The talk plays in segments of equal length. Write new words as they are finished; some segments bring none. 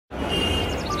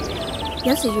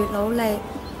有時越努力，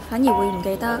反而會唔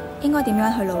記得應該點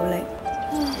樣去努力。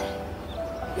唉，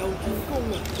又見工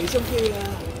啊，俾心機啊！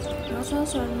我相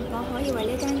信我可以為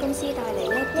呢間公司帶嚟一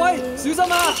啲。喂，小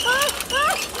心啊！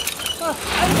我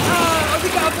啲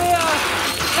咖啡啊！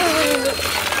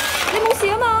你冇事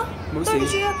啊嘛？冇事。對唔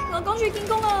住啊，我趕住見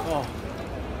工啊。哦，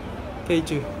記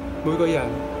住，每個人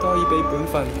都可以俾本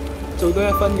分，做多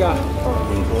1分㗎。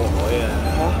未過海啊！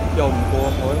嚇，又唔過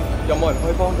海，有冇人可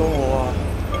以幫到我啊？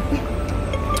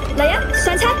嚟啊，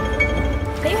上車！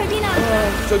你要去邊啊？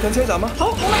最近車站啊。好，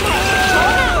冇問題，坐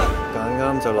啊！揀啱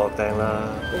就落訂啦。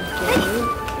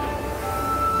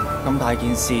咁大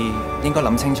件事應該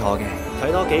諗清楚嘅。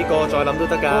睇多幾個再諗都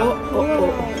得㗎。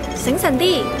醒神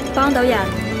啲，幫到人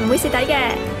唔會蝕底嘅。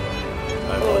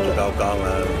係幫住交更啊！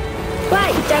喂，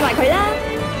載埋佢啦！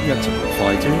一程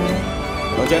快啫。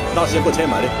小姐，拉屎一個車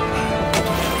埋啲。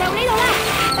就呢度啦，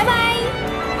拜拜。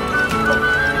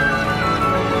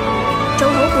做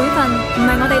好本分唔係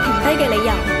我哋停低嘅理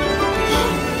由。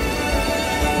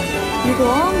如果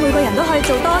每個人都可以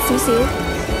做多少少，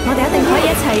我哋一定可以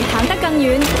一齊行得更遠。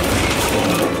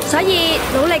所以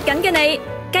努力緊嘅你，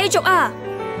繼續啊！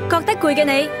覺得攰嘅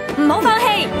你，唔好放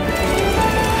棄。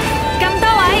咁多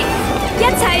位，一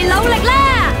齊努力啦！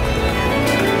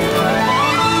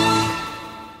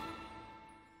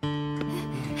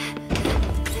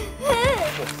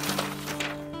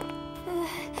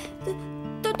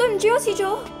對唔住啊，遲咗。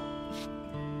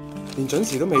連準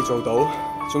時都未做到，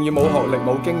仲要冇學歷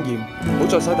冇經驗，唔好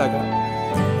再嘥大家。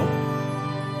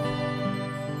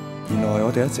原來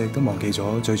我哋一直都忘記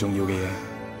咗最重要嘅嘢。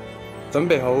準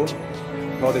備好，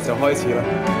我哋就開始啦。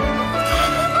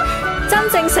真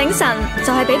正醒神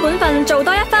就係俾本分做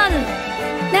多1分。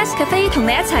Nescafé 同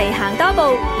你一齊行多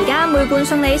步，而家每罐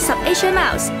送你10 Asia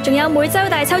Miles，仲有每周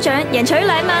大抽獎贏取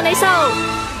2萬里數，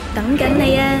等緊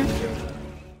你啊！